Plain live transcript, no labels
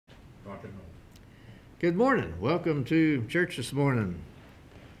rock and roll. Good morning. Welcome to church this morning.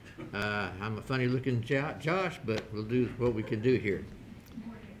 I'm a funny looking Josh, but we'll do what we can do here.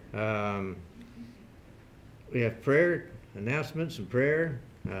 We have prayer, announcements and prayer.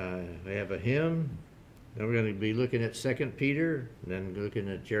 We have a hymn. Then we're going to be looking at 2 Peter, and then looking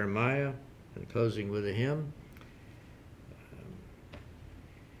at Jeremiah, and closing with a hymn.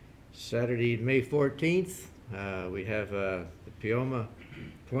 Saturday, May 14th, we have the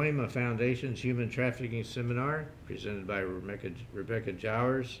Poema Foundation's Human Trafficking Seminar, presented by Rebecca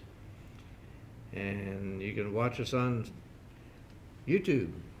Jowers. And you can watch us on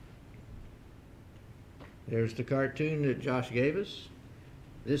YouTube. There's the cartoon that Josh gave us.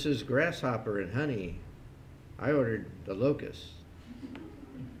 This is Grasshopper and Honey. I ordered the locust.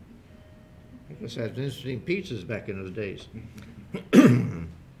 I guess I had interesting pizzas back in those days.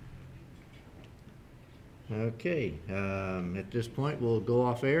 Okay, at this point we'll go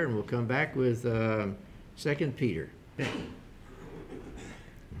off air and we'll come back with 2 Peter.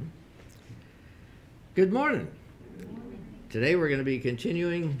 Good morning. Today we're going to be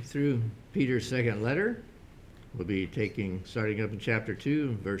continuing through Peter's second letter. We'll be starting up in chapter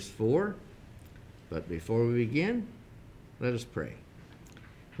 2, verse 4. But before we begin, let us pray.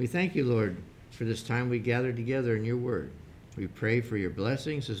 We thank you, Lord, for this time we gather together in your word. We pray for your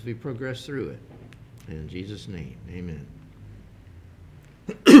blessings as we progress through it. In Jesus' name, amen.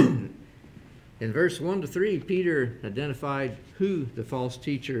 In verse 1 to 3, Peter identified who the false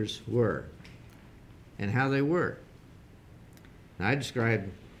teachers were and how they were. And I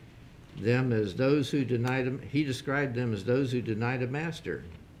described them as those who denied him. He described them as those who denied a master.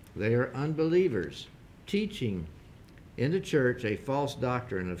 They are unbelievers, teaching in the church a false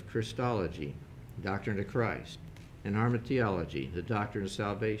doctrine of Christology, doctrine of Christ, and hamartiology, the doctrine of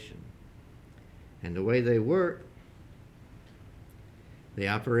salvation. And the way they work, they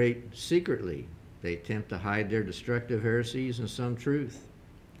operate secretly. They attempt to hide their destructive heresies and some truth.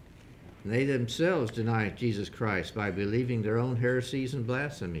 And they themselves deny Jesus Christ by believing their own heresies and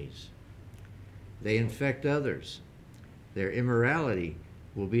blasphemies. They infect others. Their immorality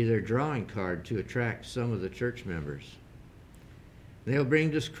will be their drawing card to attract some of the church members. They'll bring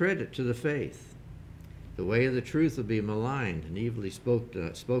discredit to the faith. The way of the truth will be maligned and evilly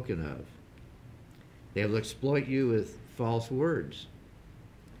spoken of. They will exploit you with false words.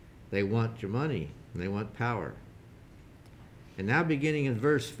 They want your money, and they want power. And now beginning in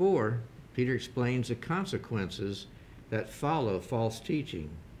verse 4, Peter explains the consequences that follow false teaching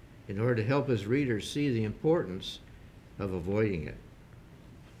in order to help his readers see the importance of avoiding it.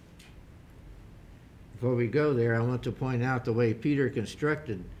 Before we go there, I want to point out the way Peter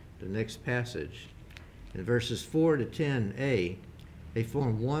constructed the next passage. In verses 4 to 10a, they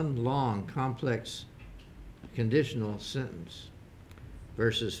form one long, complex conditional sentence.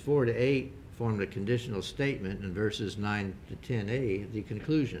 Verses 4 to 8 form the conditional statement, and verses 9 to 10a, the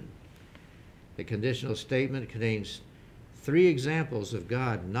conclusion. The conditional statement contains 3 examples of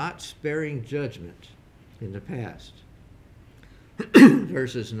God not sparing judgment in the past.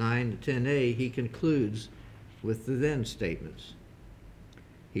 Verses 9 to 10a, he concludes with the then statements.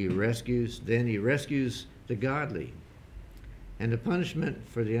 He rescues the godly, and the punishment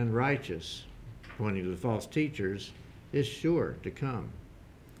for the unrighteous, pointing to the false teachers, is sure to come.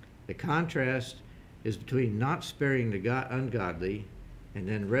 The contrast is between not sparing the ungodly and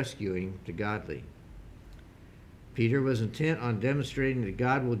then rescuing the godly. Peter was intent on demonstrating that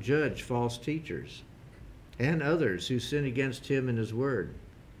God will judge false teachers and others who sin against him and his word.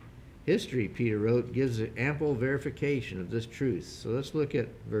 History, Peter wrote, gives ample verification of this truth. So let's look at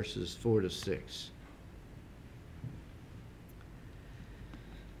verses 4 to 6.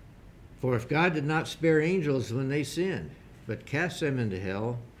 For if God did not spare angels when they sinned, but cast them into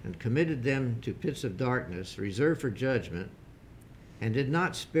hell and committed them to pits of darkness reserved for judgment, and did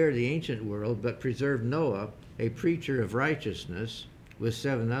not spare the ancient world, but preserved Noah, a preacher of righteousness, with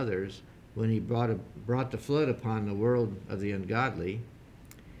 7 others, when he brought the flood upon the world of the ungodly,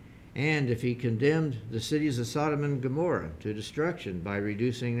 and if he condemned the cities of Sodom and Gomorrah to destruction by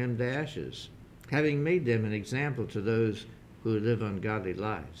reducing them to ashes, having made them an example to those who live ungodly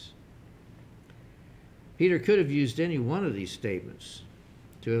lives. Peter could have used any one of these statements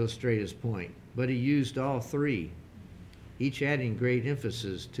to illustrate his point, but he used all 3, each adding great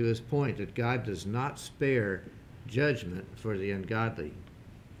emphasis to his point that God does not spare judgment for the ungodly.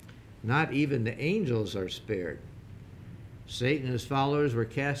 Not even the angels are spared. Satan and his followers were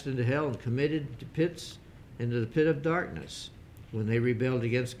cast into hell and committed into the pit of darkness when they rebelled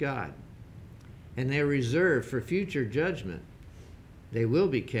against God. And they are reserved for future judgment. They will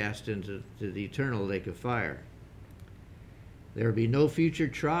be cast into the eternal lake of fire. There will be no future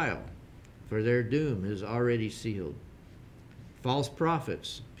trial for their doom is already sealed. False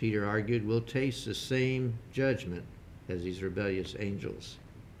prophets, Peter argued, will taste the same judgment as these rebellious angels.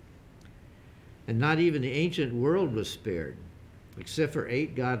 And not even the ancient world was spared. Except for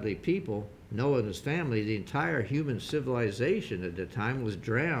 8 godly people, Noah and his family, the entire human civilization at the time was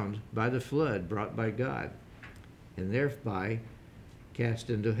drowned by the flood brought by God, and thereby cast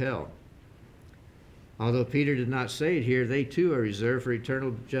into hell. Although Peter did not say it here, they too are reserved for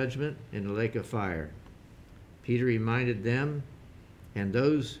eternal judgment in the lake of fire. Peter reminded them and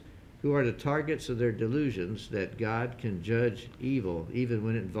those who are the targets of their delusions that God can judge evil even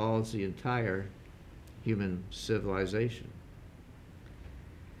when it involves the entire human civilization.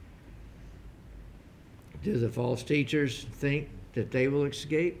 Do the false teachers think that they will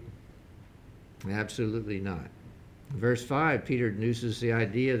escape? Absolutely not. In verse 5, Peter introduces the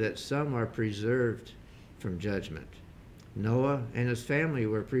idea that some are preserved from judgment. Noah and his family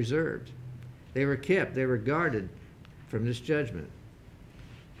were preserved. They were kept, they were guarded from this judgment.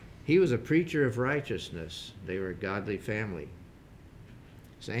 He was a preacher of righteousness. They were a godly family.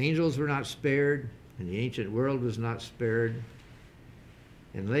 So angels were not spared, and the ancient world was not spared.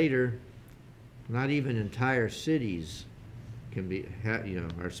 And later, not even entire cities can be,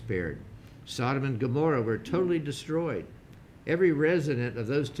 are spared. Sodom and Gomorrah were totally destroyed. Every resident of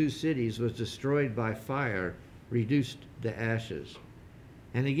those 2 cities was destroyed by fire, reduced to ashes.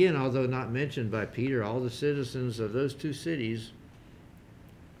 And again, although not mentioned by Peter, all the citizens of those 2 cities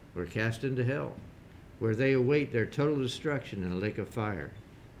were cast into hell, where they await their total destruction in a lake of fire.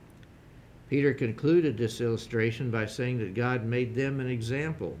 Peter concluded this illustration by saying that God made them an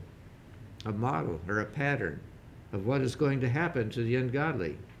example, a model, or a pattern of what is going to happen to the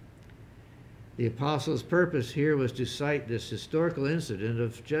ungodly. The apostle's purpose here was to cite this historical incident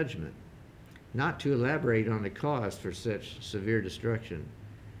of judgment, not to elaborate on the cause for such severe destruction.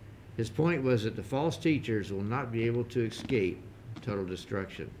 His point was that the false teachers will not be able to escape total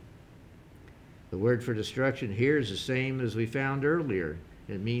destruction. The word for destruction here is the same as we found earlier.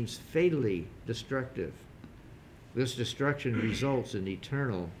 It means fatally destructive. This destruction results in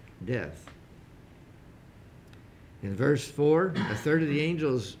eternal death. In verse 4, a third of the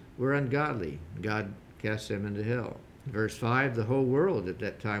angels were ungodly. God cast them into hell. In verse 5, the whole world at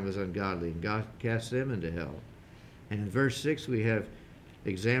that time was ungodly, and God cast them into hell. And in verse 6, we have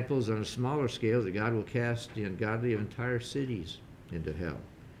examples on a smaller scale that God will cast the ungodly of entire cities into hell.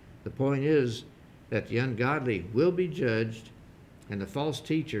 The point is that the ungodly will be judged, and the false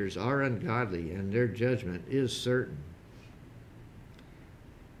teachers are ungodly, and their judgment is certain.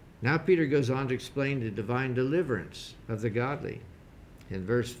 Now Peter goes on to explain the divine deliverance of the godly. In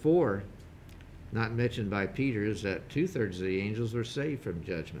verse 4, not mentioned by Peter, is that 2/3 of the angels were saved from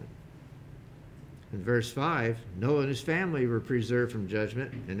judgment. In verse 5, Noah and his family were preserved from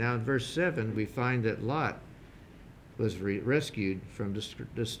judgment. And now in verse 7, we find that Lot was rescued from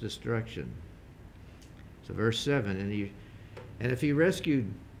this destruction. So verse 7, and if he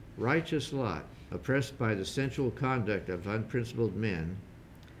rescued righteous Lot, oppressed by the sensual conduct of unprincipled men,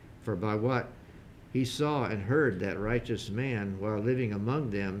 for by what he saw and heard that righteous man, while living among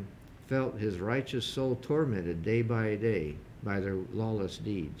them, felt his righteous soul tormented day by day by their lawless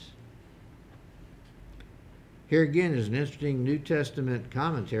deeds. Here again is an interesting New Testament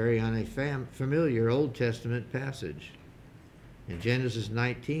commentary on a familiar Old Testament passage. In Genesis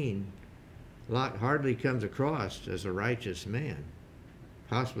 19, Lot hardly comes across as a righteous man.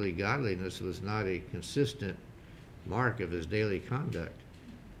 Possibly godliness was not a consistent mark of his daily conduct.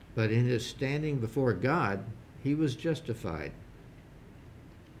 But in his standing before God, he was justified.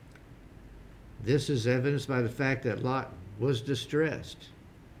 This is evidenced by the fact that Lot was distressed.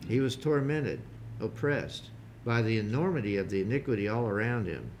 He was tormented, oppressed by the enormity of the iniquity all around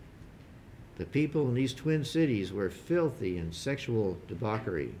him. The people in these twin cities were filthy in sexual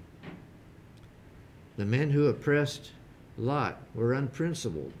debauchery. The men who oppressed Lot were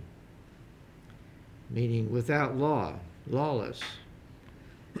unprincipled, meaning without law, lawless,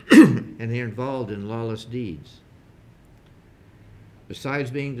 and they're involved in lawless deeds.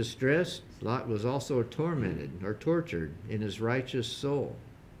 Besides being distressed, Lot was also tormented or tortured in his righteous soul.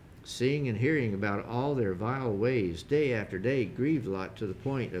 Seeing and hearing about all their vile ways day after day grieved Lot to the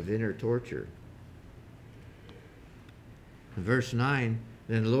point of inner torture. In verse 9,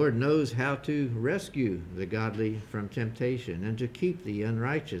 then the Lord knows how to rescue the godly from temptation and to keep the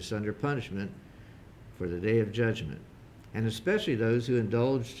unrighteous under punishment for the day of judgment, and especially those who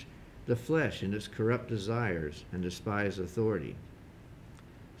indulged the flesh in its corrupt desires and despise authority.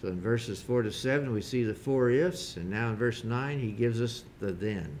 So in verses 4 to 7, we see the 4 ifs, and now in verse 9, he gives us the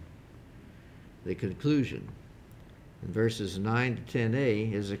then, the conclusion. In verses 9 to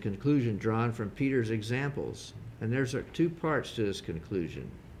 10a is a conclusion drawn from Peter's examples. And there's two parts to this conclusion.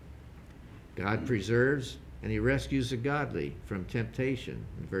 God preserves and he rescues the godly from temptation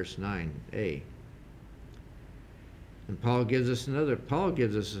in verse 9a. And Paul gives us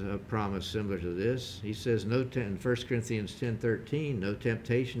a promise similar to this. He says in 1 Corinthians 10:13, no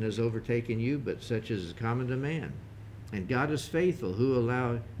temptation has overtaken you, but such as is common to man. And God is faithful, who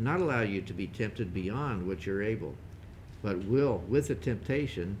not allow you to be tempted beyond what you're able, but will, with the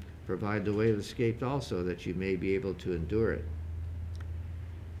temptation, provide the way of escape also, that you may be able to endure it.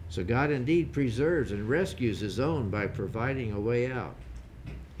 So God indeed preserves and rescues his own by providing a way out.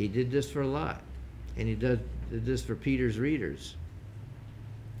 He did this for Lot, and he did this for Peter's readers.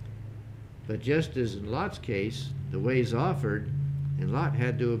 But just as in Lot's case, the way's offered, and Lot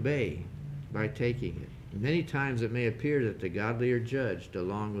had to obey by taking it. Many times it may appear that the godly are judged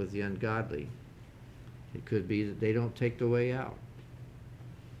along with the ungodly. It could be that they don't take the way out,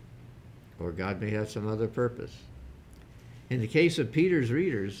 or God may have some other purpose. In the case of Peter's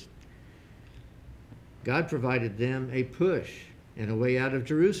readers, God provided them a push and a way out of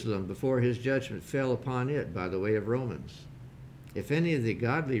Jerusalem before his judgment fell upon it by the way of Romans. If any of the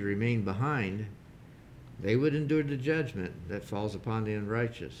godly remain behind, they would endure the judgment that falls upon the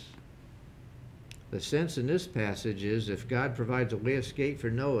unrighteous. The sense in this passage is, if God provides a way of escape for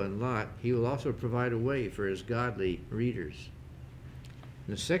Noah and Lot, he will also provide a way for his godly readers.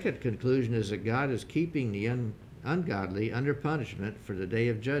 And the second conclusion is that God is keeping the ungodly under punishment for the day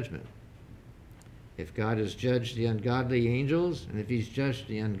of judgment. If God has judged the ungodly angels, and if he's judged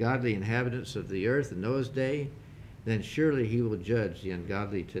the ungodly inhabitants of the earth in Noah's day, then surely he will judge the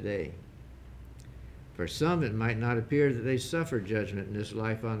ungodly today. For some it might not appear that they suffer judgment in this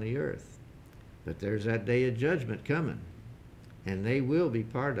life on the earth, but there's that day of judgment coming, and they will be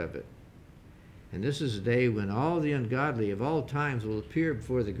part of it. And this is a day when all the ungodly of all times will appear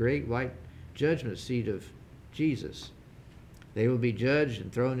before the great white judgment seat of Jesus. They will be judged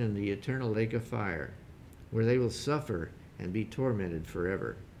and thrown in the eternal lake of fire, where they will suffer and be tormented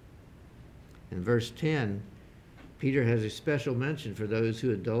forever. In verse 10, Peter has a special mention for those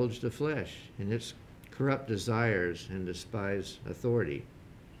who indulge the flesh in its corrupt desires and despise authority.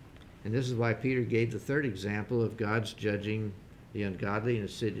 And this is why Peter gave the third example of God's judging the ungodly in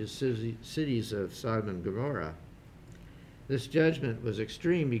the cities of Sodom and Gomorrah. This judgment was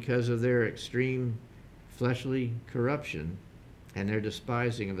extreme because of their extreme fleshly corruption and their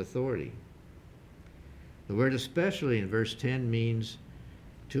despising of authority. The word especially in verse 10 means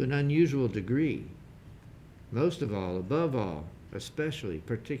to an unusual degree. Most of all, above all, especially,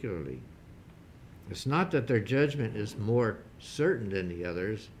 particularly. It's not that their judgment is more certain than the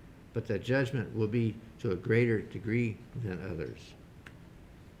others, but that judgment will be to a greater degree than others.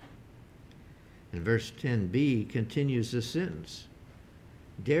 And verse 10b continues the sentence.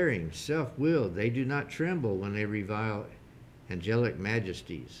 Daring, self-willed, they do not tremble when they revile angelic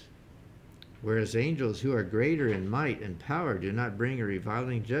majesties, whereas angels who are greater in might and power do not bring a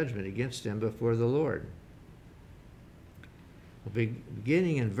reviling judgment against them before the Lord.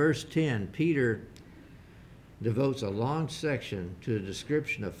 Beginning in verse 10, Peter devotes a long section to the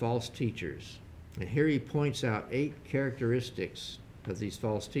description of false teachers. And here he points out 8 characteristics of these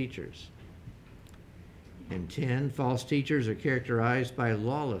false teachers. In 10, false teachers are characterized by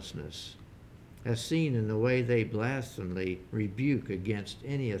lawlessness, as seen in the way they blasphemingly rebuke against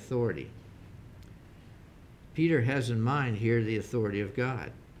any authority. Peter has in mind here the authority of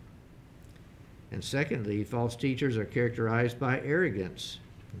God. And secondly, false teachers are characterized by arrogance.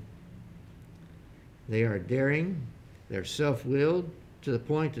 They are daring, they're self-willed, to the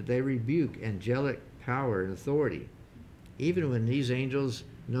point that they rebuke angelic power and authority, even when these angels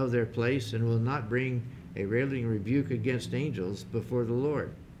know their place and will not bring a railing rebuke against angels before the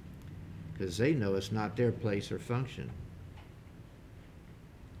Lord, because they know it's not their place or function.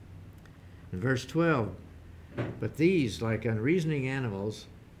 In verse 12, but these, like unreasoning animals,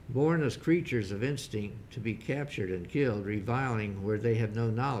 born as creatures of instinct to be captured and killed, reviling where they have no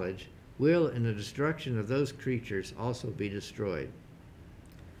knowledge, will in the destruction of those creatures also be destroyed.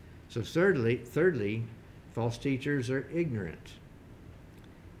 So thirdly, false teachers are ignorant.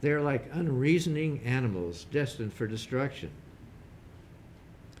 They're like unreasoning animals destined for destruction.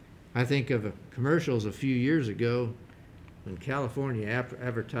 I think of commercials a few years ago when California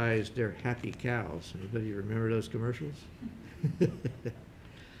advertised their happy cows. Anybody remember those commercials?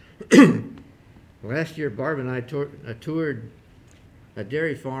 Last year, Barb and I toured a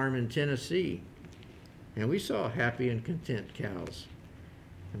dairy farm in Tennessee, and we saw happy and content cows.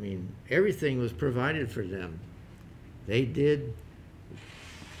 I mean, everything was provided for them. They did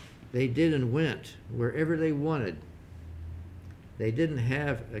and went wherever they wanted They didn't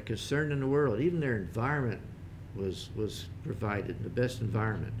have a concern in the world. Even their environment was provided, the best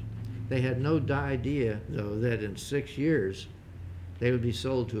environment. They had no idea, though, that in 6 years they would be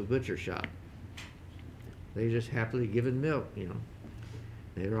sold to a butcher shop. They just happily given milk, you know.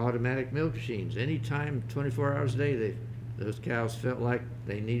 They were automatic milk machines. Anytime, 24 hours a day, those cows felt like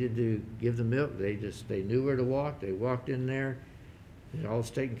they needed to give the milk. They knew where to walk. They walked in there. It all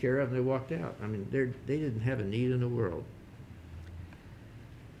was taken care of, and they walked out. I mean, they didn't have a need in the world.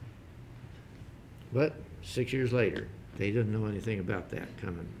 But 6 years later, they didn't know anything about that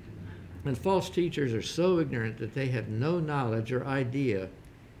coming. And false teachers are so ignorant that they have no knowledge or idea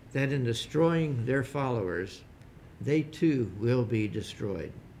that in destroying their followers, they too will be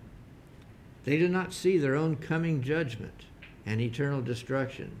destroyed. They do not see their own coming judgment and eternal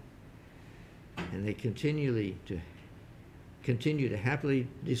destruction, and they continue to happily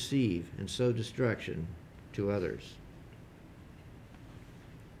deceive and sow destruction to others.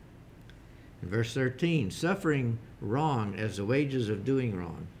 In verse 13, suffering wrong as the wages of doing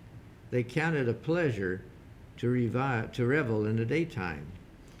wrong, they count it a pleasure to revel in the daytime.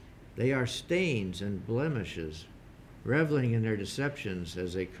 They are stains and blemishes, reveling in their deceptions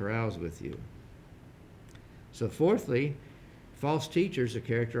as they carouse with you. So fourthly, false teachers are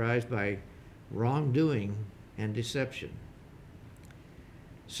characterized by wrongdoing and deception.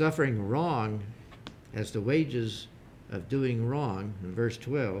 Suffering wrong as the wages of doing wrong, in verse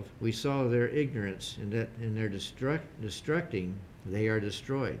 12, we saw their ignorance in that in their destructing, they are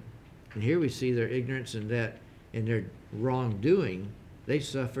destroyed. And here we see their ignorance in that in their wrongdoing, they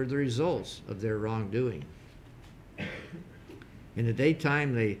suffer the results of their wrongdoing. In the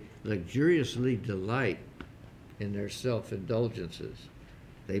daytime, they luxuriously delight in their self-indulgences.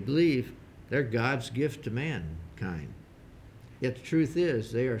 They believe they're God's gift to mankind. Yet the truth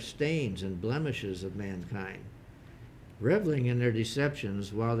is, they are stains and blemishes of mankind, reveling in their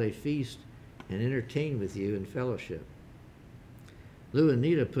deceptions while they feast and entertain with you in fellowship. Lou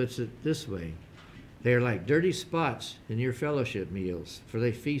Anita puts it this way: they are like dirty spots in your fellowship meals, for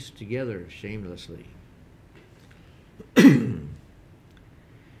they feast together shamelessly.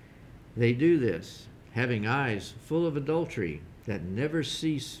 They do this, having eyes full of adultery that never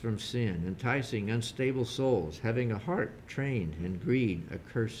cease from sin, enticing unstable souls, having a heart trained in greed,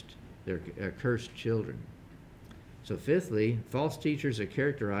 their accursed children. So fifthly, false teachers are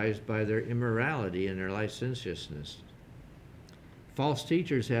characterized by their immorality and their licentiousness. False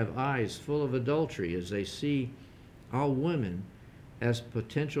teachers have eyes full of adultery as they see all women as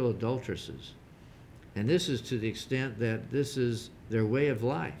potential adulteresses. And this is to the extent that this is their way of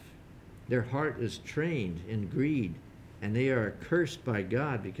life. Their heart is trained in greed, and they are accursed by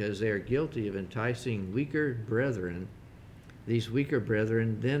God because they are guilty of enticing weaker brethren. These weaker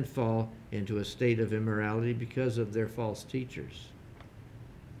brethren then fall into a state of immorality because of their false teachers.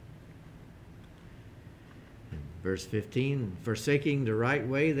 Verse 15, forsaking the right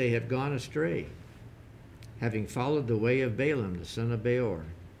way, they have gone astray, having followed the way of Balaam, the son of Beor,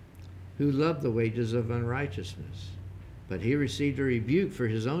 who loved the wages of unrighteousness. But he received a rebuke for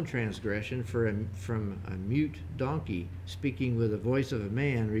his own transgression from a mute donkey, speaking with the voice of a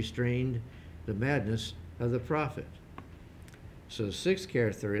man, restrained the madness of the prophet. So the sixth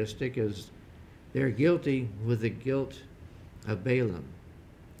characteristic is they're guilty with the guilt of Balaam,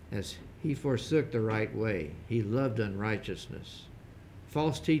 as he forsook the right way. He loved unrighteousness.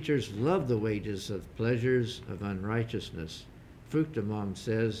 False teachers love the wages of pleasures of unrighteousness. Fructamom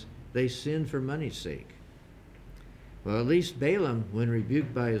says they sin for money's sake. Well, at least Balaam, when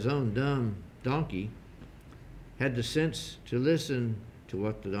rebuked by his own dumb donkey, had the sense to listen to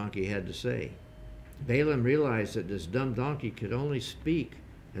what the donkey had to say. Balaam realized that this dumb donkey could only speak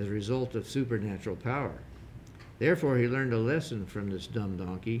as a result of supernatural power. Therefore, he learned a lesson from this dumb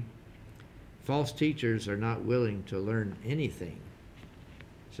donkey. False teachers are not willing to learn anything.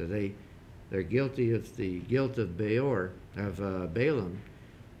 So they're guilty of the guilt of Balaam,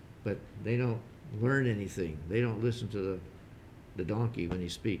 but they don't learn anything. They don't listen to the donkey when he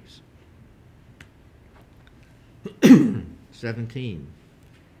speaks. 17.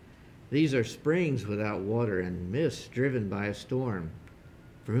 These are springs without water and mists driven by a storm,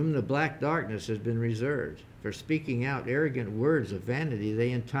 for whom the black darkness has been reserved. For speaking out arrogant words of vanity,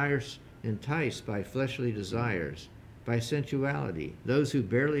 they entice by fleshly desires, by sensuality, those who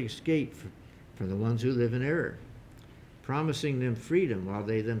barely escape from the ones who live in error, promising them freedom while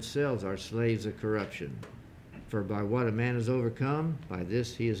they themselves are slaves of corruption. For by what a man is overcome, by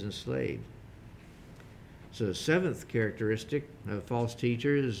this he is enslaved. So the seventh characteristic of false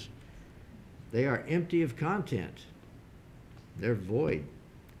teachers is they are empty of content. They're void.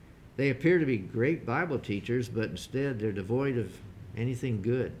 They appear to be great Bible teachers, but instead they're devoid of anything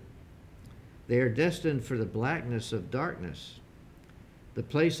good. They are destined for the blackness of darkness. The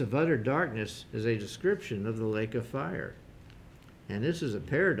place of utter darkness is a description of the lake of fire. And this is a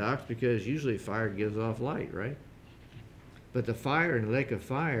paradox because usually fire gives off light, right? But the fire in the lake of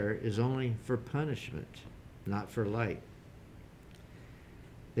fire is only for punishment, not for light.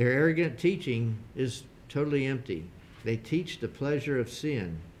 Their arrogant teaching is totally empty. They teach the pleasure of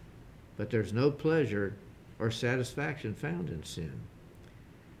sin, but there's no pleasure or satisfaction found in sin.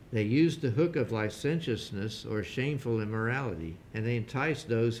 They use the hook of licentiousness or shameful immorality, and they entice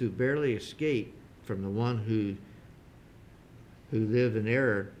those who barely escape from the one who live in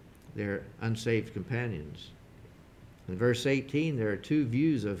error, their unsaved companions. In verse 18, there are two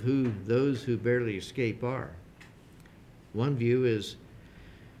views of who those who barely escape are. One view is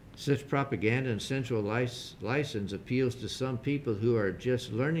such propaganda and sensual license appeals to some people who are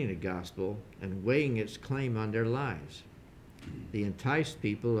just learning the gospel and weighing its claim on their lives. The enticed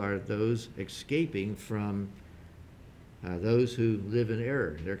people are those escaping from those who live in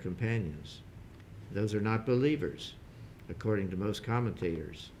error, their companions. Those are not believers, according to most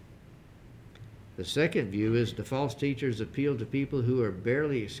commentators. The second view is the false teachers appeal to people who are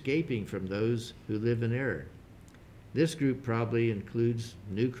barely escaping from those who live in error. This group probably includes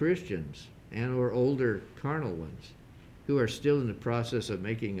new Christians and or older carnal ones who are still in the process of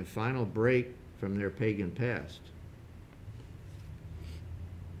making a final break from their pagan past.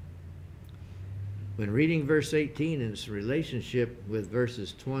 When reading verse 18 in its relationship with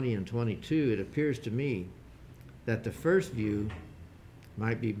verses 20 and 22, it appears to me that the first view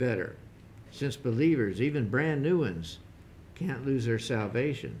might be better, since believers, even brand new ones, can't lose their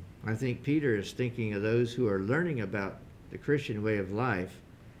salvation. I think Peter is thinking of those who are learning about the Christian way of life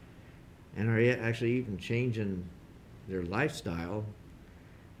and are actually even changing their lifestyle,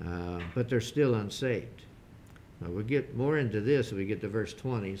 but they're still unsaved. Now, we'll get more into this when we get to verse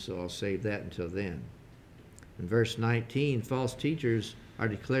 20, so I'll save that until then. In verse 19, false teachers are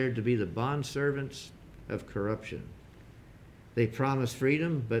declared to be the bondservants of corruption. They promise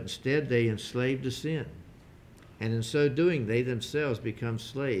freedom, but instead they enslave to sin. And in so doing, they themselves become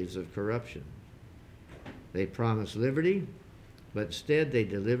slaves of corruption. They promise liberty, but instead they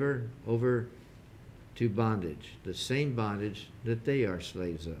deliver over to bondage, the same bondage that they are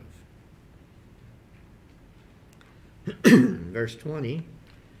slaves of. Verse 20,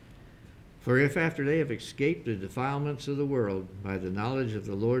 for if after they have escaped the defilements of the world by the knowledge of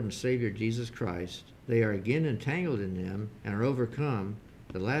the Lord and Savior Jesus Christ, they are again entangled in them and are overcome,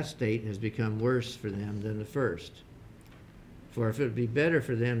 the last state has become worse for them than the first. For if it would be better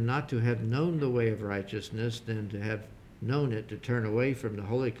for them not to have known the way of righteousness than to have known it to turn away from the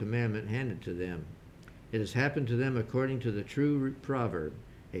holy commandment handed to them. It has happened to them according to the true proverb,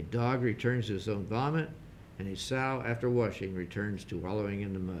 a dog returns to his own vomit, and a sow after washing returns to wallowing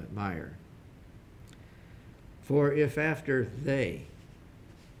in the mire. For if after they,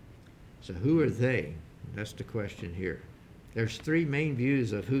 so who are they? That's the question here. There's three main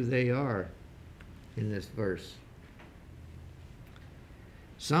views of who they are in this verse.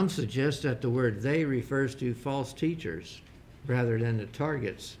 Some suggest that the word they refers to false teachers rather than the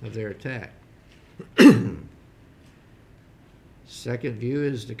targets of their attack. Second view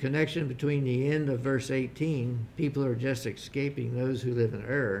is the connection between the end of verse 18, people are just escaping those who live in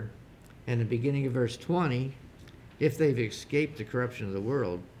error, and the beginning of verse 20, if they've escaped the corruption of the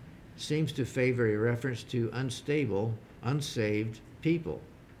world, seems to favor a reference to unstable, unsaved people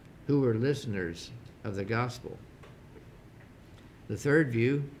who are listeners of the gospel. The third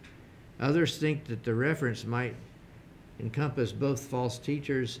view, others think that the reference might encompass both false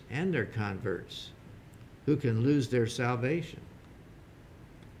teachers and their converts who can lose their salvation.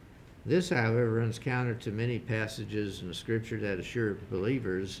 This, however, runs counter to many passages in the Scripture that assure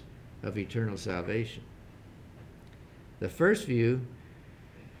believers of eternal salvation. The first view,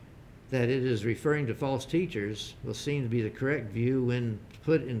 that it is referring to false teachers, will seem to be the correct view when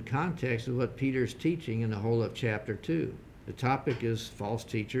put in context of what Peter's teaching in the whole of chapter 2. The topic is false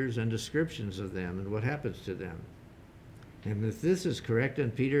teachers and descriptions of them and what happens to them. And if this is correct,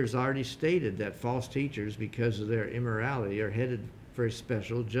 then Peter has already stated that false teachers, because of their immorality, are headed for a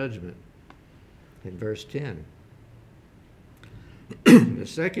special judgment in verse 10. The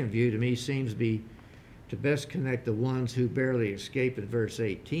second view to me seems to be to best connect the ones who barely escape in verse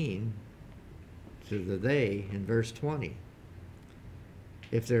 18 to the they in verse 20.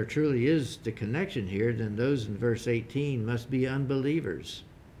 If there truly is the connection here, then those in verse 18 must be unbelievers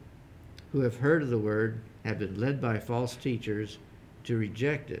who have heard of the word, have been led by false teachers to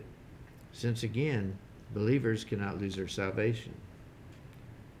reject it, since again, believers cannot lose their salvation.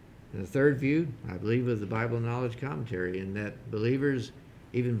 And the third view, I believe, of the Bible Knowledge Commentary, in that believers,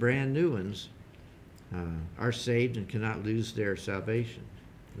 even brand new ones, are saved and cannot lose their salvation.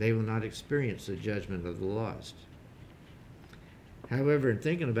 They will not experience the judgment of the lost. However, in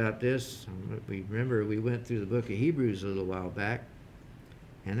thinking about this, we remember we went through the book of Hebrews a little while back,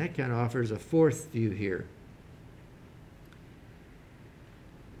 and that kind of offers a fourth view here.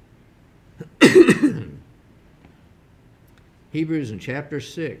 Hebrews in chapter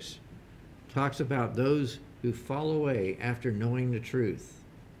 6 talks about those who fall away after knowing the truth.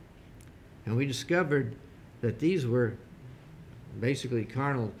 And we discovered that these were basically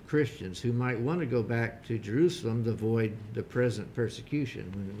carnal Christians who might want to go back to Jerusalem to avoid the present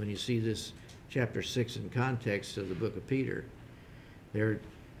persecution. When you see this chapter 6 in context of the book of Peter, they're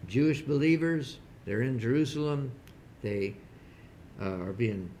Jewish believers, they're in Jerusalem, they are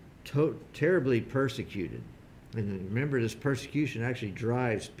being terribly persecuted. And remember, this persecution actually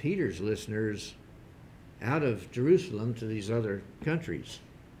drives Peter's listeners out of Jerusalem to these other countries.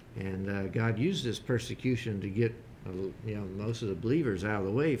 And God used this persecution to get most of the believers out of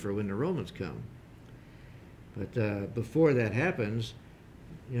the way for when the Romans come. But before that happens,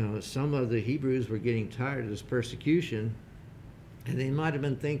 some of the Hebrews were getting tired of this persecution, and they might have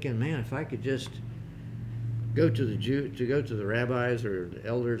been thinking, man, if I could just go to the rabbis or the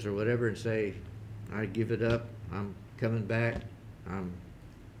elders or whatever and say, I give it up, I'm coming back, I'm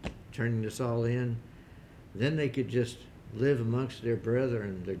turning this all in, then they could just live amongst their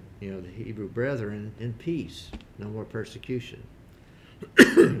brethren, the Hebrew brethren, in peace, no more persecution.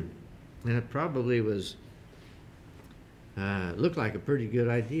 And it probably was looked like a pretty good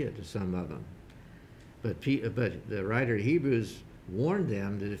idea to some of them. But the writer of Hebrews warned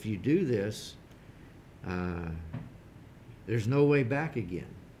them that if you do this, there's no way back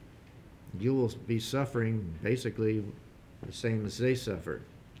again. You will be suffering basically the same as they suffered.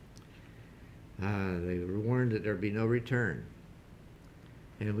 They were warned that there would be no return.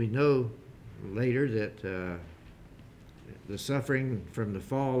 And we know later that the suffering from the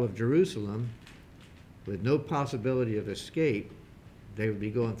fall of Jerusalem, with no possibility of escape, they would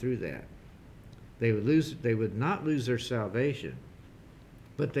be going through that. They would not lose their salvation,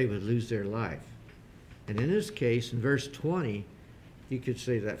 but they would lose their life. And in this case, in verse 20, you could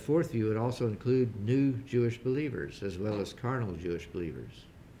say that fourth view would also include new Jewish believers as well as carnal Jewish believers.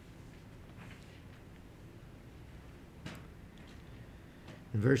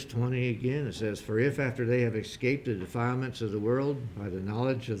 In verse 20 again, it says, "For if after they have escaped the defilements of the world by the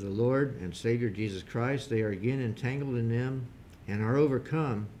knowledge of the Lord and Savior Jesus Christ, they are again entangled in them and are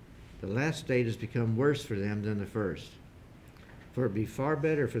overcome, the last state has become worse for them than the first. For it would be far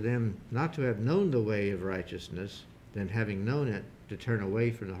better for them not to have known the way of righteousness than, having known it, to turn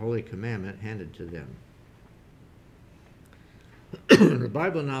away from the holy commandment handed to them." The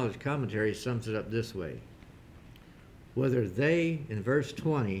Bible Knowledge Commentary sums it up this way: whether they, in verse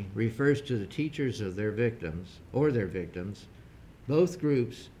 20, refers to the teachers of their victims, both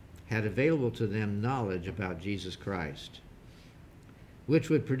groups had available to them knowledge about Jesus Christ, which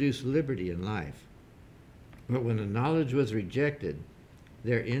would produce liberty in life. But when the knowledge was rejected,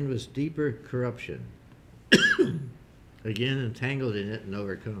 their end was deeper corruption, again entangled in it and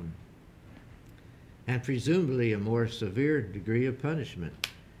overcome, and presumably a more severe degree of punishment.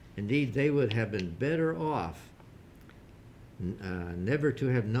 Indeed, they would have been better off never to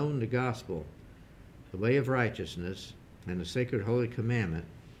have known the gospel, the way of righteousness, and the sacred holy commandment,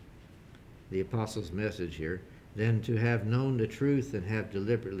 the apostles' message here, than to have known the truth and have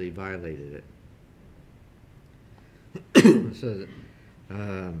deliberately violated it. So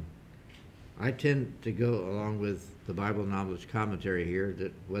I tend to go along with the Bible Knowledge Commentary here,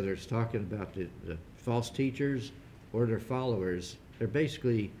 that whether it's talking about the false teachers or their followers, they're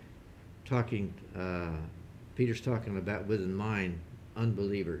basically talking, Peter's talking about with in mind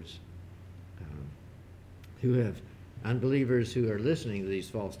unbelievers unbelievers who are listening to these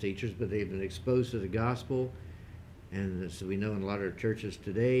false teachers, but they've been exposed to the gospel. And as we know in a lot of churches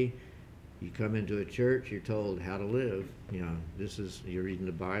today, you come into a church, you're told how to live. You're reading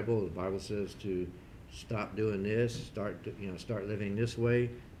the Bible. The Bible says to stop doing this, start living this way.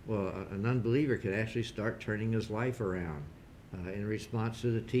 Well, an unbeliever can actually start turning his life around in response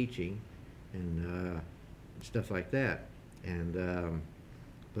to the teaching and stuff like that. And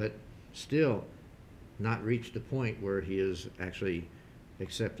but still not reached the point where he has actually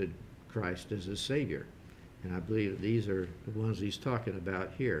accepted Christ as his Savior. And I believe that these are the ones he's talking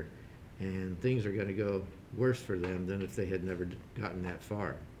about here. And things are going to go worse for them than if they had never gotten that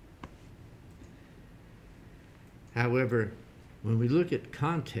far. However, when we look at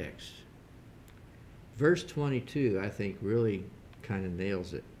context, verse 22, I think, really kind of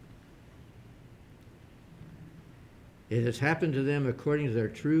nails it. It has happened to them according to their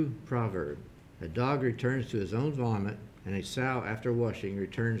true proverb. A dog returns to his own vomit, and a sow after washing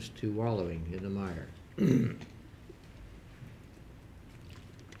returns to wallowing in the mire.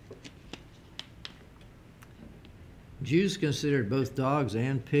 Jews considered both dogs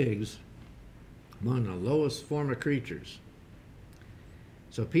and pigs among the lowest form of creatures.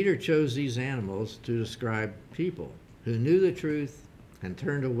 So Peter chose these animals to describe people who knew the truth and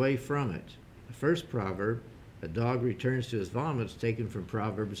turned away from it. The first proverb, a dog returns to his vomit, is taken from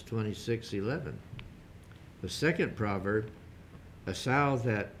Proverbs 26:11. The second proverb, a sow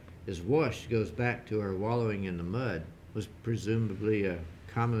that is washed goes back to her wallowing in the mud, was presumably a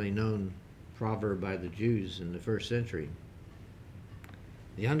commonly known proverb by the Jews in the first century.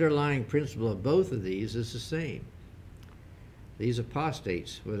 The underlying principle of both of these is the same. These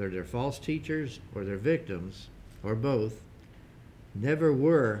apostates, whether they're false teachers or they're victims, or both, never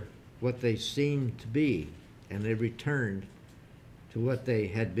were what they seemed to be, and they returned to what they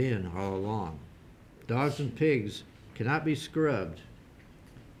had been all along. Dogs and pigs cannot be scrubbed.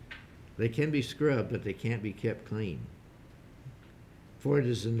 They can be scrubbed, but they can't be kept clean. For it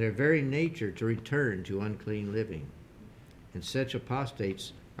is in their very nature to return to unclean living. And such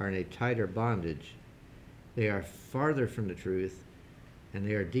apostates are in a tighter bondage. They are farther from the truth, and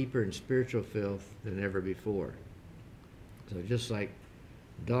they are deeper in spiritual filth than ever before. So just like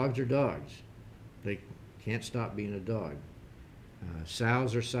dogs are dogs, they can't stop being a dog.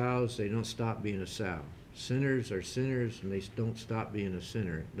 Sows are sows, they don't stop being a sow. Sinners are sinners, and they don't stop being a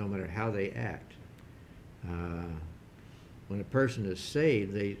sinner, no matter how they act. When a person is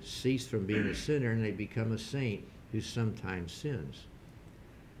saved, they cease from being a sinner and they become a saint who sometimes sins.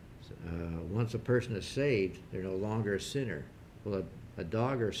 Once a person is saved, they're no longer a sinner. Well, a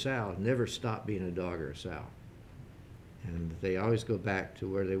dog or a sow never stop being a dog or a sow. And they always go back to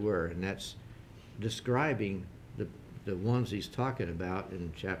where they were. And that's describing the ones he's talking about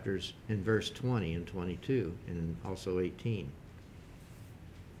in verse 20 and 22 and also 18.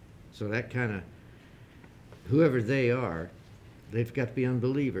 So that kind of, whoever they are, they've got to be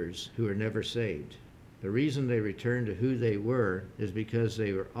unbelievers who are never saved. The reason they return to who they were is because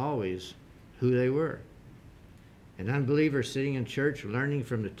they were always who they were. An unbeliever sitting in church, learning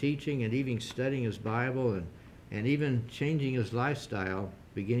from the teaching and even studying his Bible and even changing his lifestyle,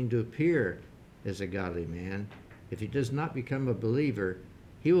 beginning to appear as a godly man, if he does not become a believer,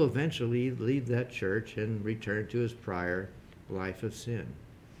 he will eventually leave that church and return to his prior life of sin.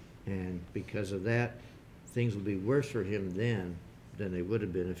 And because of that, things will be worse for him then than they would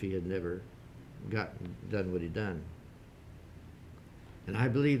have been if he had never done what he'd done. And I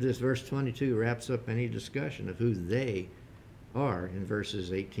believe this verse 22 wraps up any discussion of who they are in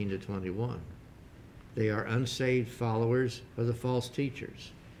verses 18 to 21. They are unsaved followers of the false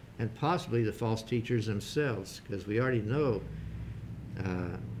teachers, and possibly the false teachers themselves, because we already know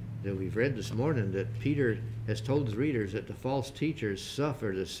that we've read this morning that Peter has told his readers that the false teachers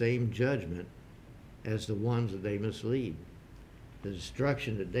suffer the same judgment as the ones that they mislead. The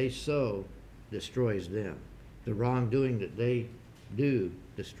destruction that they sow destroys them. The wrongdoing that they do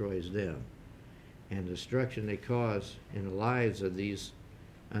destroys them. And the destruction they cause in the lives of these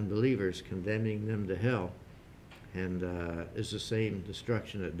unbelievers, condemning them to hell, and is the same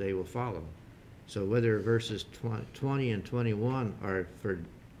destruction that they will follow. So whether verses 20 and 21 are for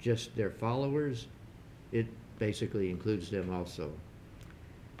just their followers, it basically includes them also.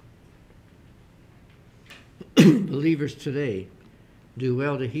 Believers today do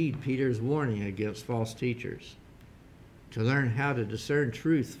well to heed Peter's warning against false teachers, to learn how to discern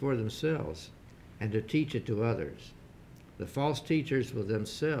truth for themselves and to teach it to others. The false teachers will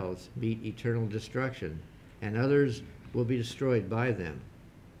themselves meet eternal destruction, and others will be destroyed by them.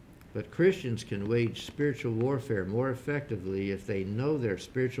 But Christians can wage spiritual warfare more effectively if they know their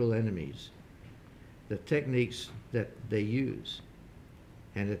spiritual enemies, the techniques that they use,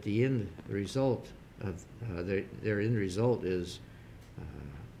 and at the end, the result of their end result is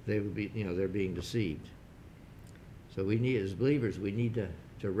they will be, they're being deceived. So we need, as believers, we need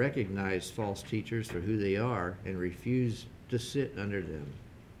to recognize false teachers for who they are and refuse to sit under them.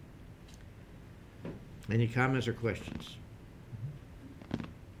 Any comments or questions?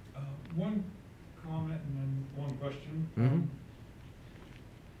 One comment and then one question. Mm-hmm.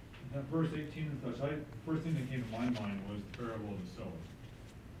 That verse 18 and such, first thing that came to my mind was the parable of the sower.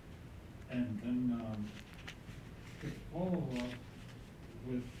 And then to follow up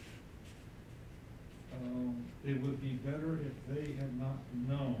with, it would be better if they had not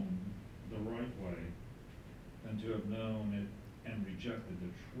known the right way than to have known it and rejected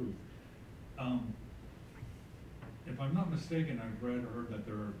the truth. If I'm not mistaken, I've read or heard that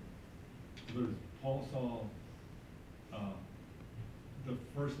Paul saw uh, the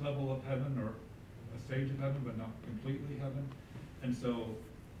first level of heaven, or a stage of heaven, but not completely heaven. And so,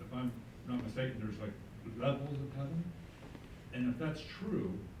 if I'm not mistaken, there's like levels of heaven. And if that's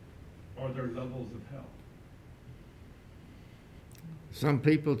true, are there levels of hell? Some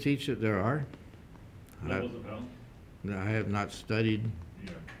people teach that there are. Levels of hell? I have not studied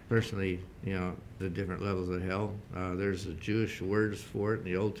Yeah. personally, the different levels of hell. There's the Jewish words for it in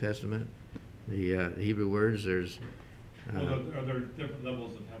the Old Testament. The Hebrew words, there's... Well, are there different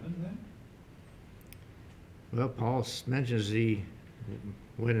levels of heaven then? Well, Paul mentions he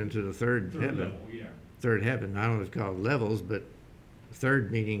went into the third heaven. Level, yeah. Third heaven. I don't know if it's called levels, but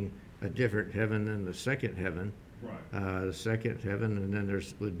third meaning a different heaven than the second heaven. Right. The second heaven, and then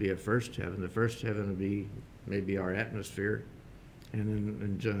would be a first heaven. The first heaven would be maybe our atmosphere. And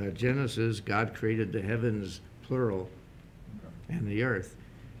in Genesis, God created the heavens, plural, Okay. and the earth.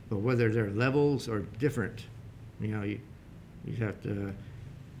 But whether they're levels or different, you have to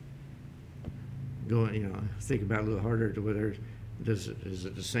go, think about it a little harder to whether is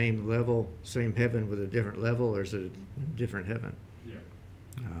it the same level, same heaven with a different level, or is it a different heaven? Yeah.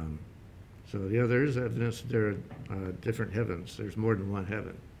 So there is evidence there are different heavens. There's more than one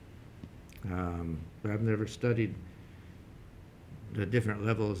heaven. But I've never studied the different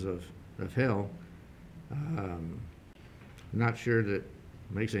levels of hell. Not sure that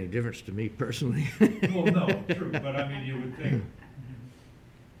makes any difference to me personally. Well, no, true, but I mean, you would think.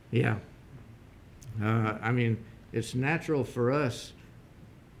 Yeah. I mean, it's natural for us,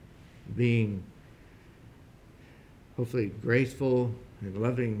 being hopefully graceful and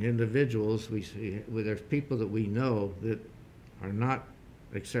loving individuals. We see there's people that we know that are not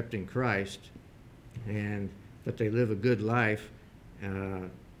accepting Christ, but they live a good life.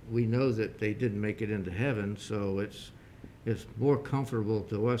 We know that they didn't make it into heaven, so it's more comfortable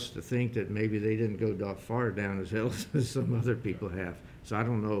to us to think that maybe they didn't go far down as hell as some other people have. So I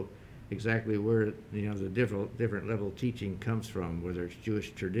don't know exactly where the different level teaching comes from, whether it's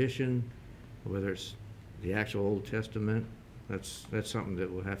Jewish tradition, whether it's the actual Old Testament. That's something that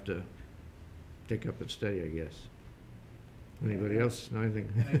we'll have to take up and study, I guess. Anybody else know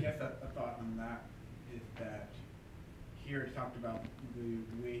anything? And I guess a thought on that is that here it's talked about the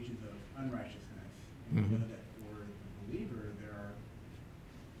wages of unrighteousness. And we know that for the believer, there are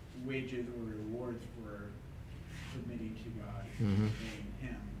wages or rewards for submitting to God and obeying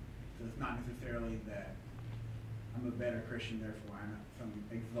Him. So it's not necessarily that I'm a better Christian, therefore I'm at some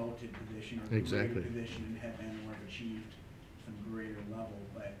exalted position or greater position in heaven, or I've achieved some greater level,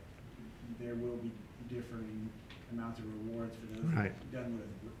 but there will be differing amounts of rewards for those who've done what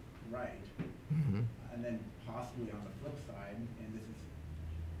is right. And then possibly on the flip side, and this is,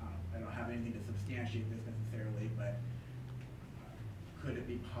 I don't have anything to substantiate this necessarily, but could it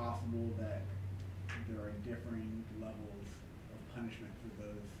be possible that there are differing levels of punishment for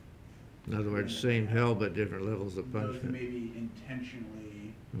those? In other words, same hell but different levels of punishment. Those who maybe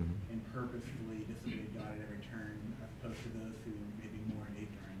intentionally and purposefully disobeyed God at every turn, as opposed to those who maybe more in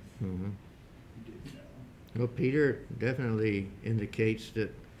ignorance did so. Well, Peter definitely indicates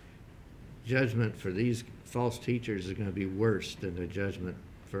that judgment for these false teachers is going to be worse than the judgment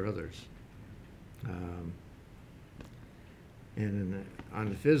for others. And on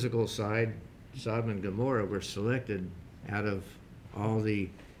the physical side, Sodom and Gomorrah were selected out of all the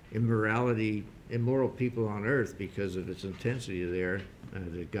immoral people on earth because of its intensity there.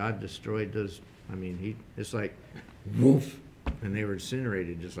 That God destroyed those. I mean, it's like woof, and they were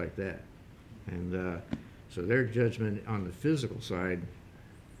incinerated just like that. And so their judgment on the physical side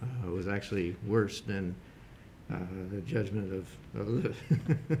was actually worse than the judgment of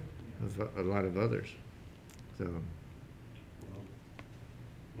a lot of others. So. Well,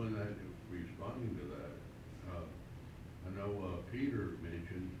 when responding to that, I know Peter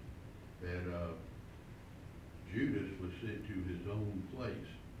mentioned that Judas was sent to his own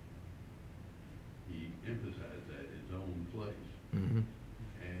place. He emphasized that, his own place. And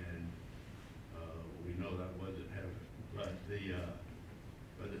we know that wasn't heaven.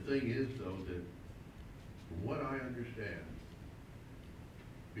 But the thing is, though, that from what I understand,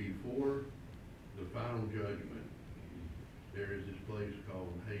 before the final judgment, there is this place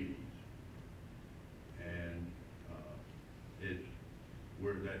called Hades. And it's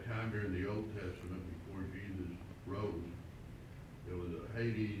where that time during the Old Testament, before Jesus rose, there was a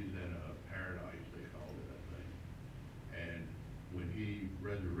Hades and a paradise, they called it, I think. And when he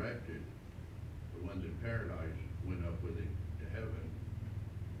resurrected, the ones in paradise went up with him to heaven,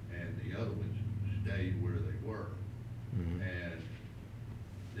 and the other ones stayed where they were. And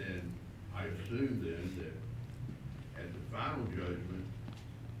then I assume then that at the final judgment,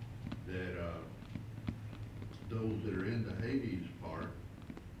 that those that are Hades part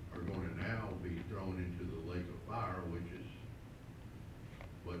are gonna now be thrown into the lake of fire, which is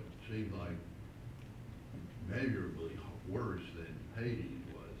what seemed like measurably worse than Hades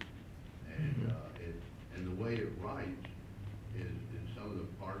was. And, and the way it writes is, in some of the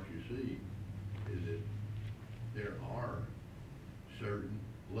parts you see, is that there are certain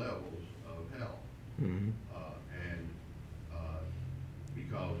levels of hell. Mm-hmm.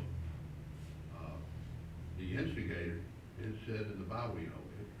 Because the instigator, it said in the Bible, you know,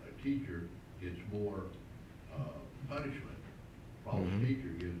 if a teacher gets more punishment, false Mhm. teacher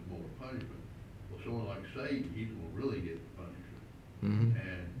gives more punishment. Well, someone like Satan, he will really get punishment. Mm-hmm.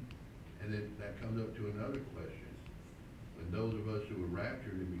 And then that comes up to another question. When those of us who are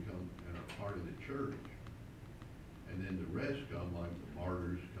raptured and become and are part of the church, and then the rest come, like the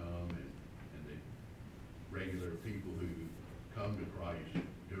martyrs come, and the regular people who come to Christ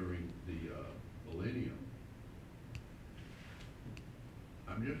during the millennium.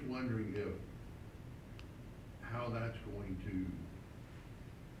 I'm just wondering how that's going to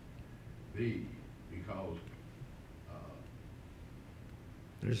be, because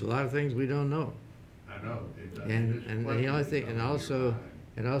There's a lot of things we don't know. I know. And the only thing, and also,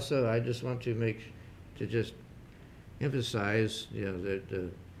 I just want to just emphasize, you know,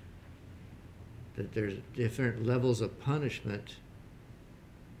 that there's different levels of punishment.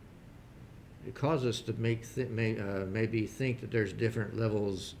 It causes us to maybe think that there's different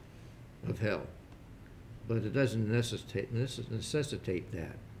levels of hell, but it doesn't necessitate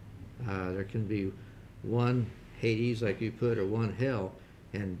that. There can be one Hades, like you put, or one hell,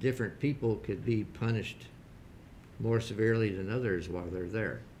 and different people could be punished more severely than others while they're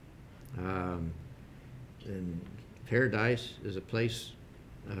there. And paradise is a place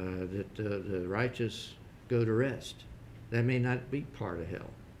that the righteous go to rest. That may not be part of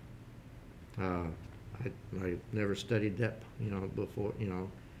hell. I never studied that, you know, before, you know,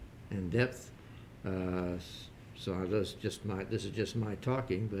 in depth. So this is just my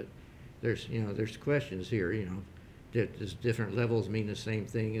talking, but there's questions here, you know. Does different levels mean the same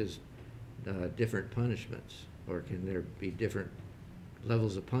thing as different punishments, or can there be different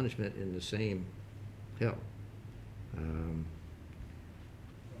levels of punishment in the same hell?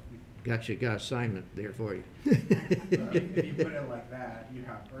 Got assignment there for you. If you put it like that, you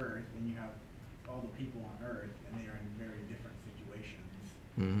have Earth, and you have all the people on Earth, and they are in very different situations.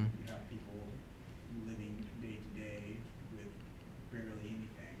 Mm-hmm. You have people living day to day with barely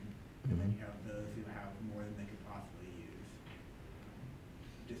anything, and then you have those who have more than they could possibly use.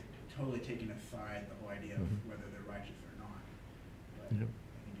 Just totally taking aside the whole idea of whether they're righteous or not. But Yep.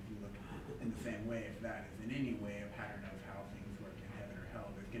 I think if you look in the same way, if that is in any way a pattern of how things work in heaven or hell,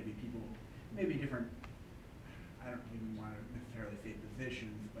 there's going to be people, maybe different, I don't even want to necessarily say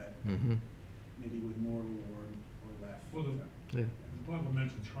positions, but Mm-hmm. maybe with more reward or less. Well, So, Yeah. The Bible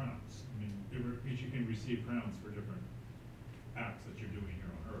mentions crowns. I mean, each you can receive crowns for different acts that you're doing here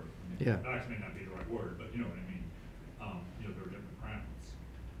on earth. I mean, Yeah. acts may not be the right word, but you know what I mean. You know, there are different crowns.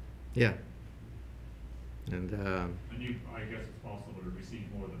 Yeah. And And I guess it's possible to receive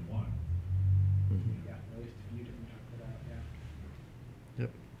more than one. mhm. yeah, at least a few different types of that, yeah.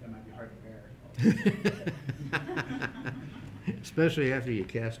 Yep. That might be hard to bear. Especially after you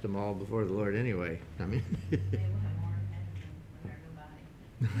cast them all before the Lord anyway. I mean. They will have more repentance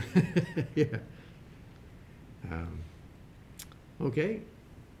when they're nobody. Yeah. Okay,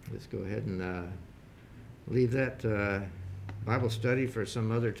 let's go ahead and leave that Bible study for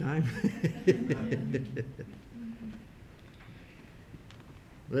some other time.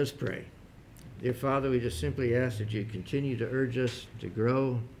 Let's pray. Dear Father, we just simply ask that you continue to urge us to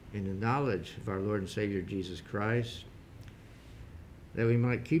grow in the knowledge of our Lord and Savior Jesus Christ, that we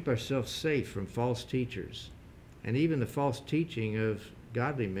might keep ourselves safe from false teachers and even the false teaching of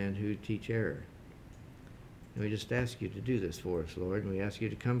godly men who teach error. And we just ask you to do this for us, Lord, and we ask you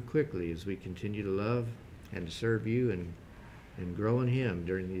to come quickly as we continue to love and to serve you and grow in Him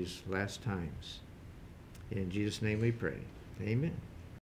during these last times. In Jesus' name we pray. Amen.